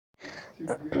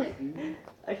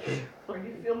Are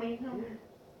you filming him?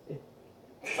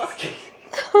 Fuck.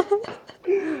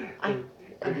 I'm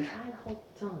trying to hold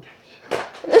the tongue.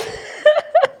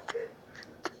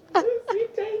 You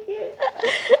take it.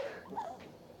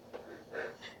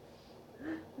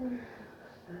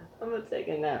 I'm gonna take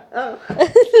a nap. Oh. Was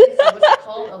it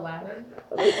called Aladdin?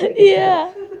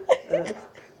 Yeah.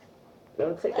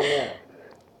 Don't take a nap.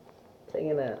 Take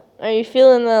a nap. Are you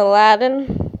feeling the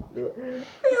Aladdin?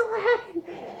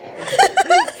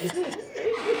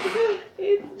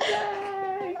 It's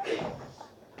back.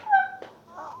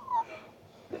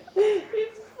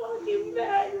 It's fucking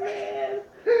back, man.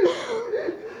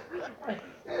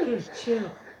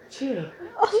 Chill.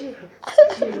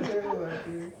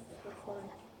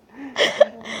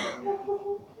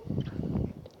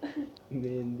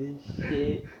 Man, this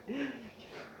shit.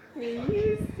 Man,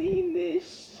 you seen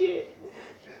this shit.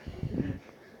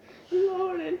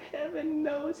 Lord in heaven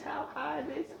knows how high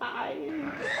this high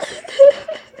is.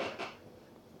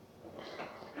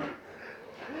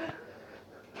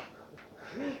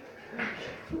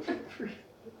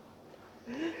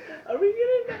 Are we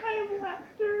gonna die of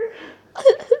laughter?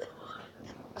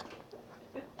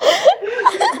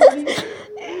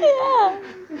 Yeah.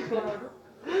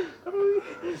 Are we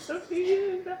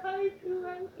gonna die because I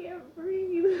can't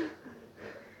breathe?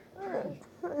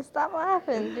 Stop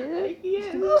laughing, I dude.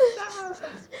 can't stop.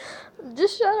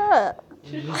 Just shut up.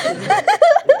 Man,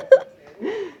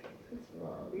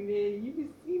 you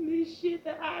seen this shit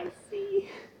that I see.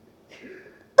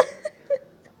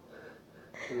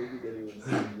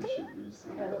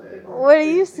 What are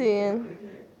you seeing?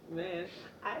 Man,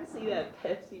 I see that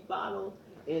Pepsi bottle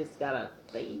and it's got a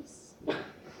face.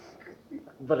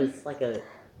 But it's like a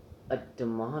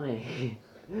demonic.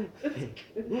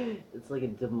 It's like a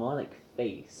demonic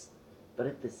face. But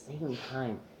at the same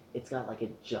time, it's got like a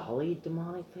jolly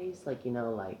demonic face. Like, you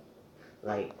know, like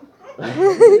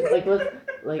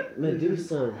like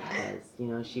Medusa has, you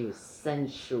know, she was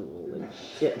sensual and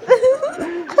shit.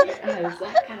 It has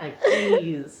that kind of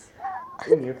gaze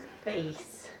in your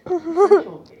face.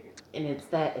 And it's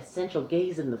that essential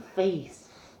gaze in the face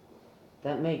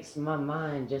that makes my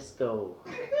mind just go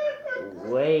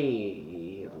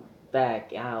way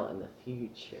back out in the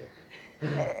future.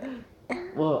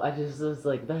 Whoa, I just was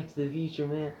like, Back to the Future,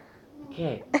 man.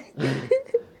 Okay.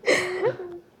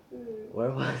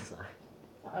 Where was I?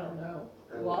 I don't know.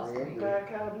 Lost me.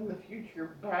 Back out in the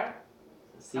future, back.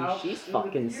 See, Out she's in the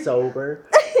fucking future. sober.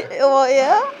 Well,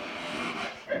 yeah.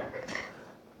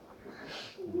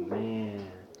 Man.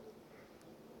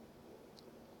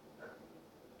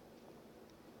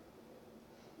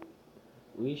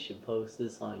 We should post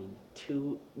this on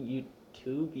YouTube. We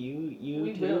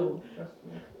YouTube. will. Trust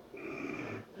me.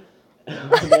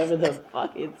 Whatever the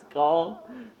fuck it's called.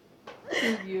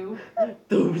 You.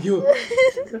 Tubio.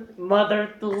 Mother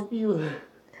Tubio.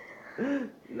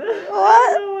 No, What?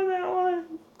 I don't know what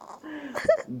that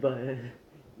was. But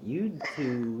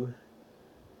YouTube,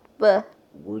 But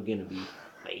we're gonna be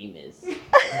famous.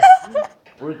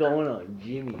 We're going on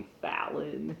Jimmy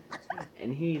Fallon,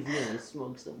 and he's gonna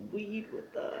smoke some weed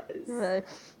with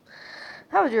us.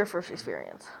 how was your first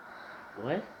experience?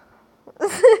 What?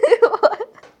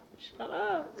 What? Shut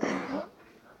up.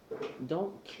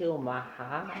 Don't kill my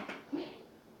high.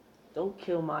 Don't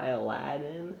kill my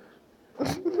Aladdin.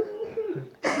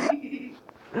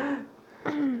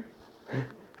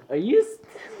 Are you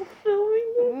still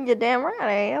filming You're damn right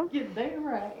I am. You're damn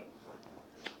right.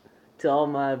 To all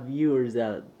my viewers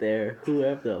out there,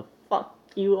 whoever the fuck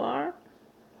you are,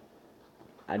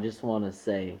 I just want to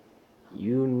say,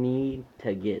 you need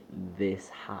to get this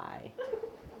high.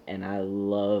 And I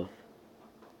love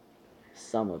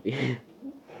some of you.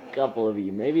 A couple of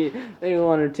you. Maybe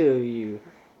one or two of you.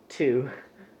 Two.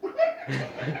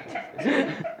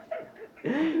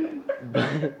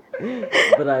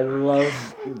 but I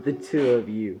love the two of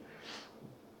you.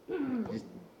 Just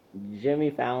Jimmy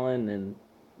Fallon and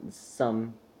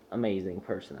some amazing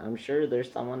person. I'm sure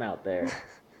there's someone out there.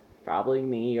 Probably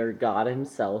me or God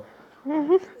himself.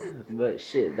 But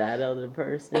shit, that other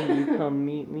person, you come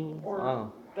meet me. Or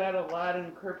Oh. that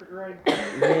Aladdin carpet ride.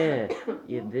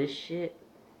 Yeah, this shit.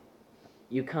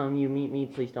 You come, you meet me,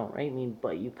 please don't rate me,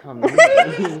 but you come meet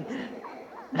me.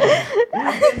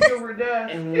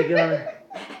 And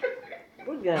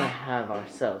we're gonna have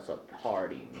ourselves a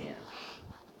party, man.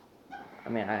 I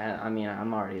mean,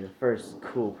 I'm already the first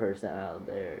cool person out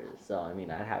there, so I mean,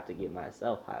 I'd have to get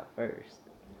myself high first.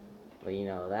 But you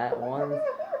know, that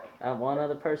one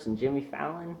other person, Jimmy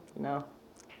Fallon, you know,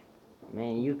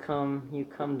 man, you come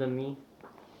to me.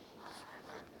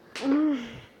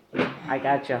 I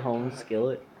got your home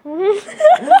skillet.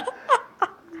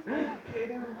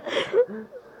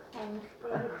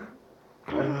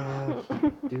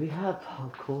 Do we have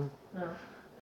popcorn? No.